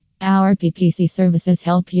Our PPC services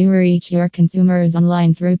help you reach your consumers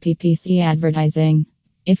online through PPC advertising.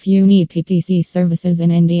 If you need PPC services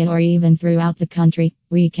in India or even throughout the country,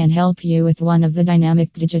 we can help you with one of the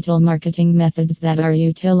dynamic digital marketing methods that are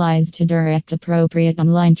utilized to direct appropriate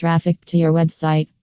online traffic to your website.